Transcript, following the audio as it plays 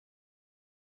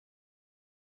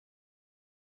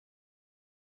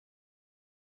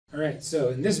Alright,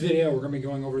 so in this video we're going to be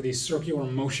going over the Circular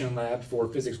Motion Lab for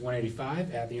Physics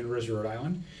 185 at the University of Rhode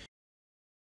Island.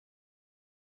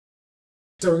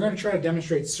 So we're going to try to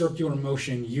demonstrate circular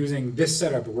motion using this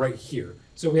setup right here.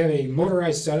 So we have a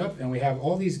motorized setup and we have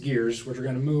all these gears which are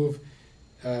going to move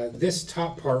this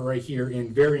top part right here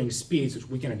in varying speeds which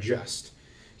we can adjust.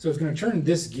 So it's going to turn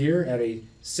this gear at a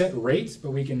set rate,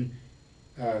 but we can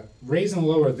raise and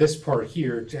lower this part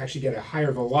here to actually get a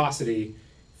higher velocity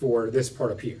for this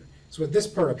part up here. So what this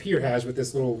part up here has with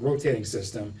this little rotating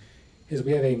system is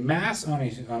we have a mass on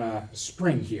a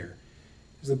spring here.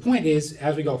 So the point is,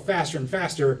 as we go faster and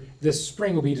faster, this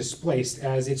spring will be displaced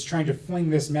as it's trying to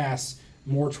fling this mass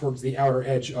more towards the outer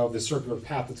edge of the circular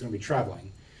path that's going to be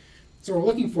traveling. So what we're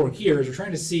looking for here is we're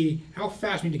trying to see how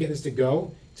fast we need to get this to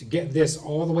go to get this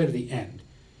all the way to the end.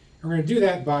 And we're going to do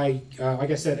that by,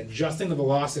 like I said, adjusting the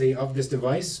velocity of this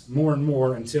device more and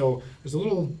more until there's a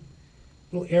little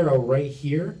arrow right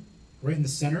here, right in the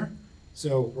center.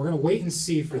 So we're going to wait and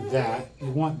see for that. We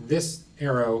want this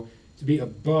arrow to be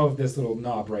above this little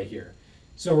knob right here.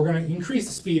 So we're going to increase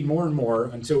the speed more and more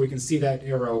until we can see that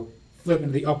arrow flip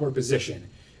into the upward position.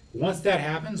 Once that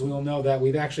happens, we will know that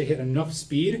we've actually hit enough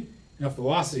speed, enough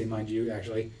velocity, mind you,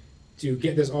 actually, to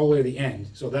get this all the way to the end.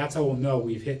 So that's how we'll know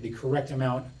we've hit the correct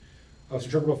amount of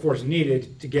centripetal force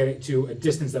needed to get it to a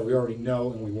distance that we already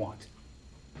know and we want.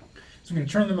 So I'm going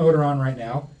to turn the motor on right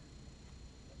now.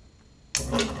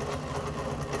 And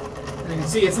you can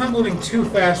see it's not moving too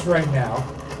fast right now,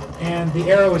 and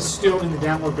the arrow is still in the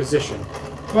downward position.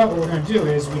 But what we're going to do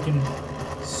is we can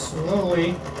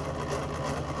slowly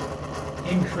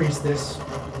increase this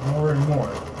more and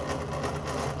more.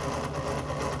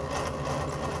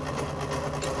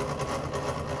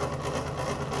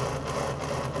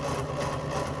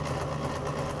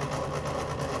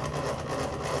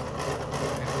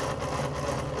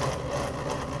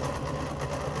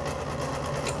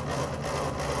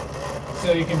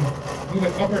 So you can move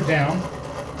it up or down.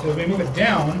 So as we move it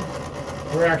down,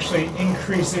 we're actually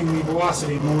increasing the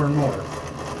velocity more and more.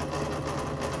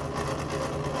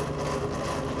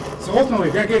 So ultimately,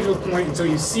 you've got to get to a point until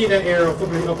you see that arrow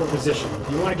flip in the upward position.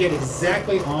 You want to get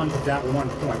exactly on that one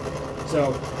point.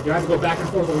 So you have to go back and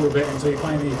forth a little bit until you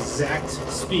find the exact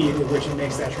speed at which it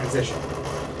makes that transition.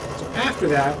 So after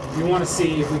that, we want to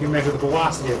see if we can measure the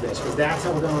velocity of this, because that's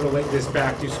how we're going to relate this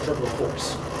back to centripetal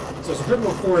force. So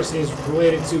centripetal force is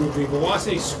related to the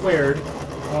velocity squared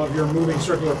of your moving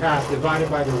circular path divided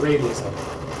by the radius of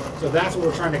it. So that's what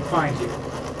we're trying to find here.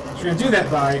 So we're going to do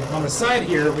that by, on the side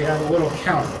here, we have a little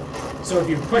counter. So if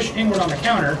you push inward on the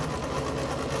counter,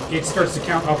 it starts to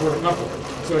count upward and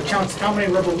upward. So it counts how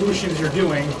many revolutions you're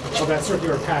doing of that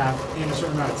circular path in a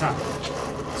certain amount of time.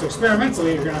 So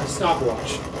experimentally, you're going to have a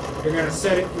stopwatch. You're going to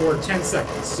set it for 10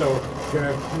 seconds. So you're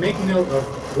going to make note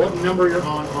of what number you're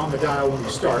on the dial when you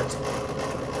start.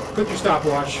 Click your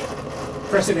stopwatch,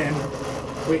 press it in,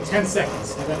 wait 10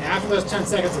 seconds, and then after those 10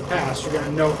 seconds have passed, you're going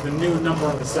to note the new number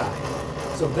on the side.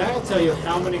 So that'll tell you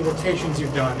how many rotations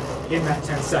you've done in that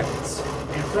 10 seconds.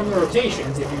 And from the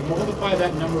rotations, if you multiply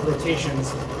that number of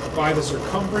rotations by the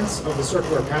circumference of the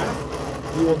circular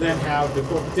path, you will then have the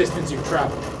full distance you've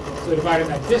traveled. So dividing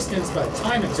that distance by the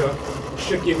time it took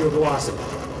should give you a velocity.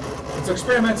 And so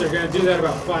experiments are going to do that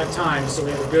about 5 times, so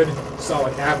we have a good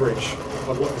solid average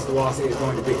of what this velocity is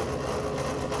going to be.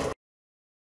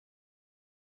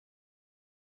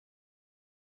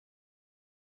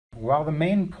 While the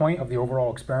main point of the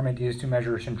overall experiment is to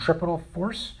measure centripetal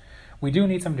force, we do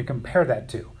need something to compare that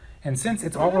to. And since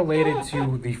it's all related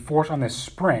to the force on this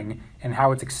spring and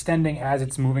how it's extending as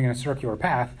it's moving in a circular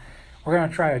path, we're going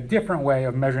to try a different way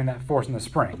of measuring that force in the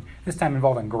spring, this time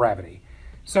involving gravity.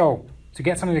 So, to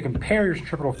get something to compare your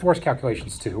centripetal force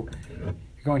calculations to,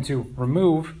 you're going to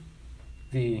remove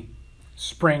the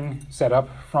spring setup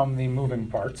from the moving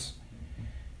parts,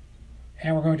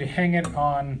 and we're going to hang it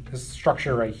on this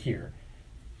structure right here.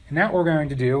 And now what we're going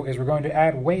to do is we're going to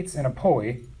add weights in a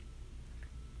pulley,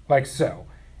 like so.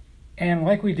 And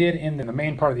like we did in the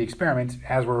main part of the experiment,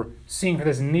 as we're seeing for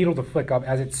this needle to flick up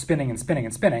as it's spinning and spinning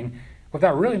and spinning, what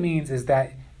that really means is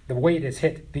that the weight has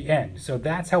hit the end. So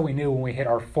that's how we knew when we hit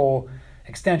our full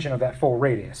extension of that full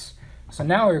radius. So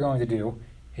now what you're going to do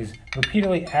is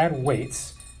repeatedly add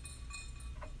weights,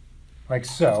 like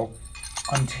so,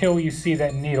 until you see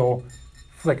that needle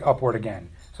flick upward again.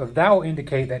 So that will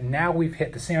indicate that now we've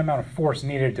hit the same amount of force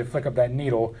needed to flick up that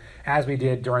needle as we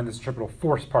did during the centripetal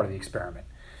force part of the experiment.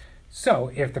 So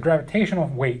if the gravitational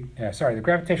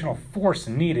force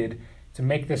needed to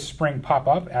make this spring pop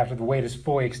up after the weight is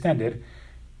fully extended,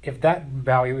 if that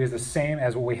value is the same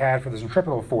as what we had for the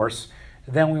centripetal force,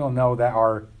 then we will know that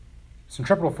our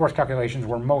centripetal force calculations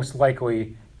were most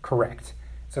likely correct.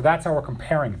 So that's how we're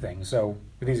comparing things. So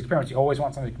with these experiments, you always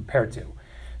want something to compare to.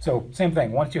 So same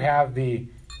thing, once you have the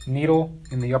needle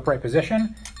in the upright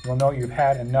position, you'll know you've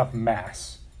had enough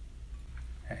mass.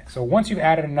 Okay, so once you've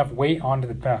added enough weight onto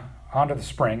the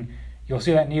spring, you'll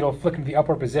see that needle flick into the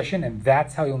upward position, and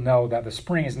that's how you'll know that the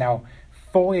spring is now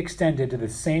fully extended to the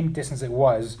same distance it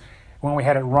was when we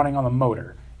had it running on the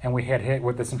motor and we had hit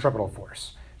with the centripetal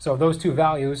force. So if those two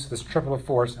values, the centripetal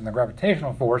force and the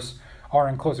gravitational force, are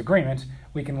in close agreement,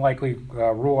 we can likely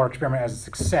rule our experiment as a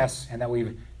success and that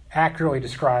we've accurately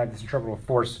described the centripetal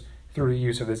force through the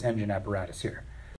use of this engine apparatus here.